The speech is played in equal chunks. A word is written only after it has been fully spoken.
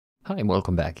Hi and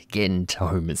welcome back again to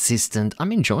Home Assistant.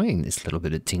 I'm enjoying this little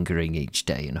bit of tinkering each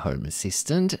day in Home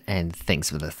Assistant, and thanks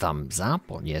for the thumbs up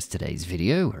on yesterday's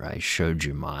video where I showed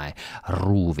you my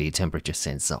Ruvi temperature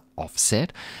sensor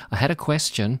offset. I had a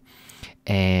question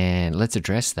and let's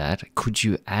address that. Could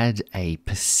you add a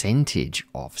percentage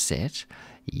offset?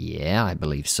 Yeah, I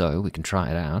believe so. We can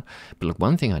try it out. But look,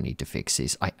 one thing I need to fix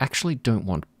is I actually don't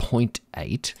want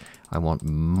 0.8. I want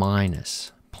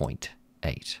minus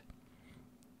 0.8.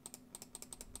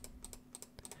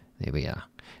 There we are.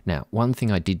 Now, one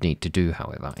thing I did need to do,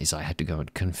 however, is I had to go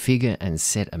and configure and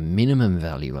set a minimum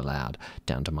value allowed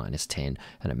down to minus 10,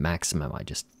 and a maximum I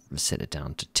just set it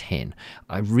down to 10.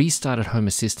 I restarted Home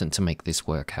Assistant to make this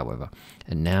work, however,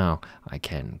 and now I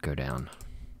can go down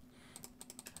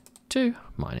to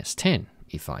minus 10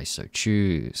 if I so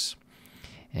choose.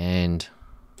 And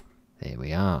there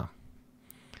we are.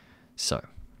 So,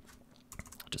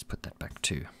 I'll just put that back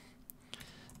to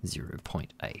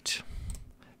 0.8.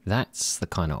 That's the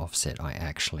kind of offset I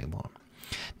actually want.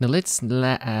 Now let's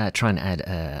try and add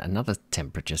another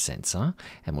temperature sensor,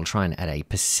 and we'll try and add a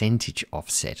percentage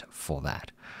offset for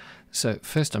that. So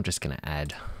first I'm just going to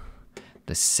add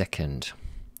the second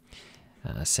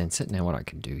sensor. Now what I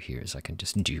can do here is I can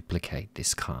just duplicate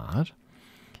this card,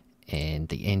 and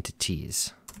the entity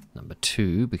is number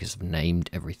 2 because I've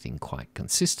named everything quite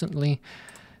consistently.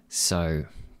 So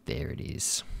there it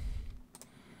is.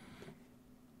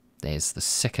 There's the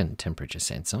second temperature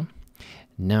sensor.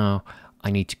 Now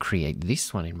I need to create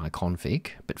this one in my config,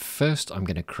 but first I'm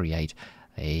going to create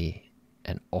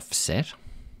an offset.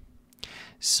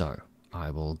 So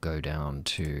I will go down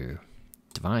to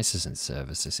Devices and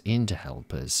Services, into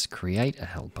Helpers, create a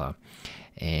helper,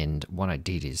 and what I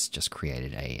did is just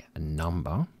created a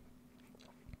number.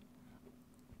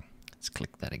 Let's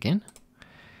click that again.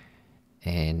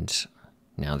 And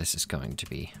now this is going to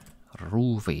be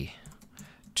Ruvi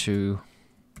to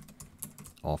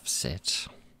offset.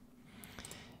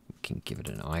 We can give it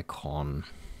an icon.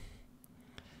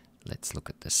 Let's look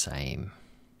at the same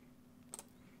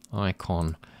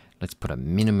icon. Let's put a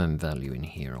minimum value in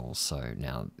here also.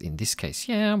 Now in this case,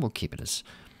 yeah, we'll keep it as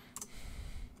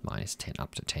minus 10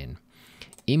 up to 10.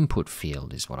 Input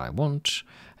field is what I want,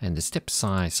 and the step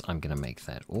size, I'm going to make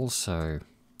that also.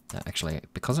 Actually,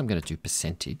 because I'm going to do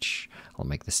percentage, I'll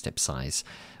make the step size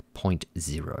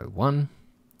 0.01.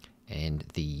 And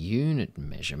the unit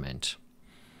measurement,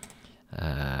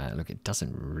 look, it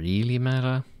doesn't really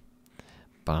matter,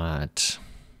 but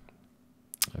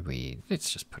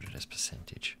let's just put it as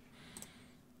percentage.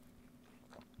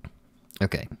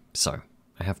 Okay, so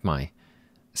I have my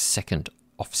second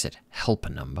offset helper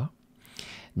number.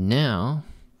 Now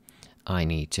I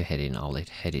need to I'll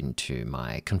head into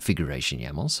my configuration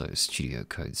YAML, so Studio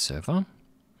Code Server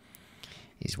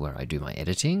is where I do my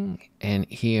editing, and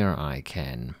here I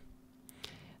can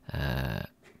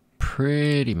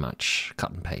pretty much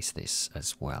cut and paste this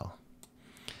as well.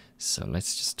 So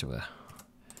let's just do a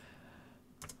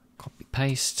copy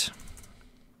paste.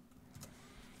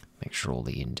 Make sure all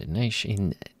the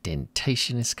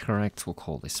indentation is correct. We'll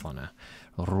call this one a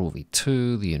Ruvi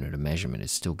 2. The unit of measurement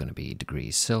is still going to be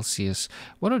degrees Celsius.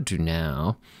 What I'll do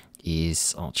now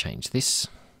is I'll change this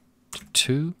to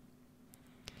 2,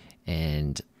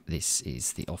 and this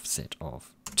is the offset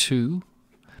of 2.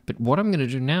 But what I'm going to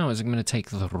do now is I'm going to take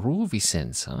the Ruvi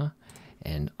sensor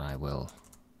and I will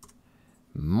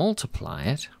multiply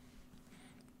it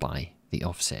by the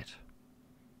offset.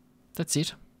 That's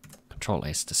it. Control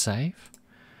S to save.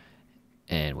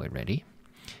 And we're ready.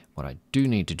 What I do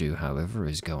need to do, however,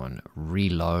 is go and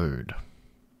reload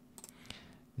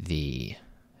the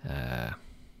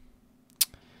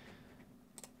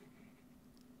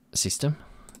system.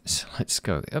 So let's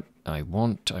go up. I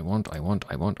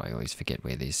always forget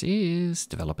where this is.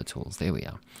 Developer tools. There we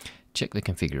are. Check the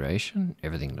configuration.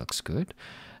 Everything looks good.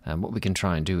 What we can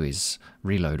try and do is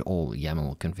reload all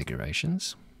YAML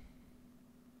configurations.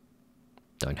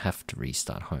 Don't have to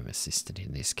restart Home Assistant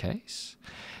in this case.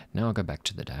 Now I'll go back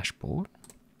to the dashboard.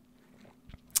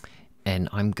 And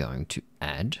I'm going to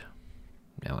add.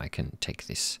 Now I can take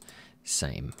this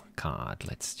same card.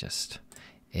 Let's just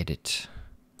edit.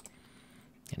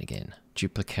 And again,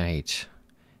 duplicate,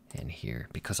 and here,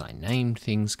 because I named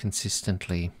things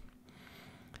consistently,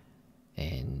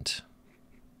 and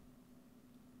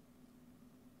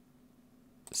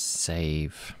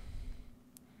save,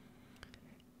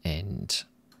 and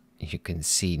you can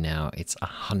see now it's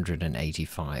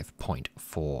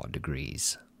 185.4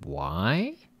 degrees.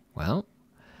 Why? Well,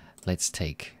 let's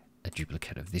take a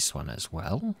duplicate of this one as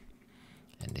well,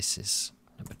 and this is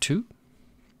number 2.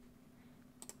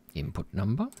 Input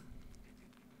number,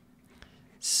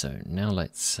 So now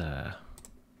let's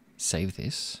save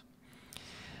this.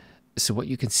 So what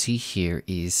you can see here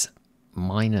is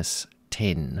minus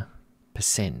 10%.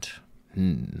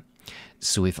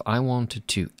 So if I wanted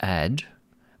to add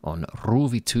on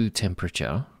Ruuvi2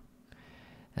 temperature,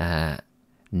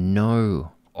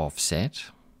 no offset,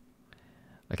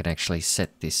 I can actually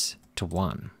set this to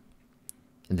 1.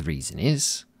 And the reason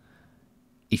is,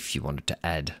 if you wanted to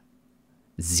add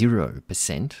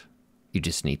 0%, you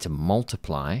just need to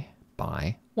multiply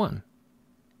by 1.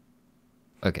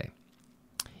 Okay.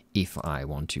 If I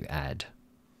want to add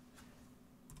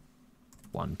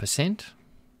 1%,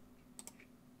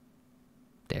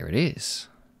 there it is.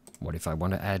 What if I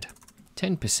want to add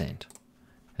 10%?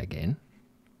 Again,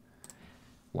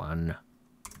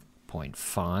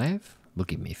 1.5 will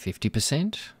give me 50%.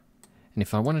 And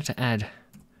if I wanted to add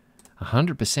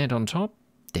 100% on top,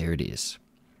 there it is.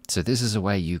 So this is a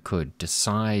way you could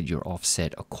decide your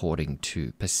offset according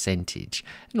to percentage.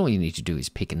 And all you need to do is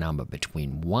pick a number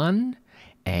between 1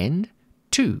 and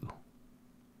 2.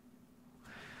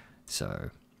 So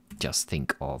just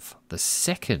think of the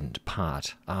second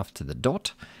part after the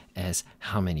dot as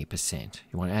how many percent.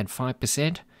 You want to add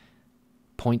 5%?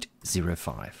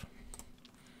 0.05.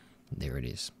 There it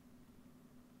is.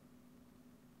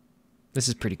 This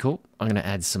is pretty cool. I'm going to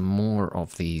add some more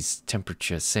of these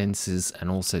temperature sensors, and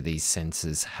also these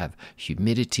sensors have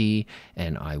humidity,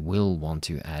 and I will want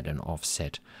to add an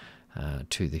offset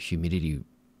to the humidity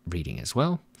reading as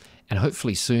well. And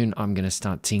hopefully soon I'm going to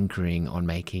start tinkering on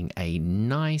making a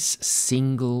nice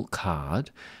single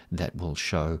card that will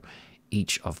show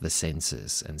each of the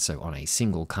sensors. And so on a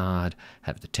single card,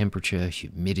 have the temperature,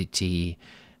 humidity,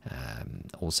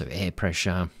 also air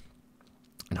pressure,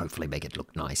 and hopefully make it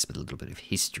look nice with a little bit of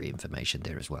history information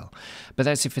there as well. But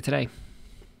that's it for today.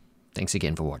 Thanks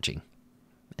again for watching.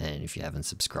 And if you haven't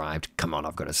subscribed, come on,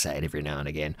 I've got to say it every now and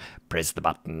again. Press the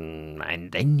button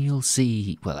and then you'll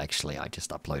see. Well, actually, I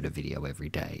just upload a video every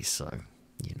day. So,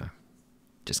 you know,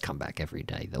 just come back every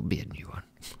day. There'll be a new one.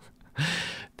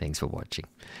 Thanks for watching.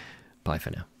 Bye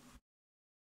for now.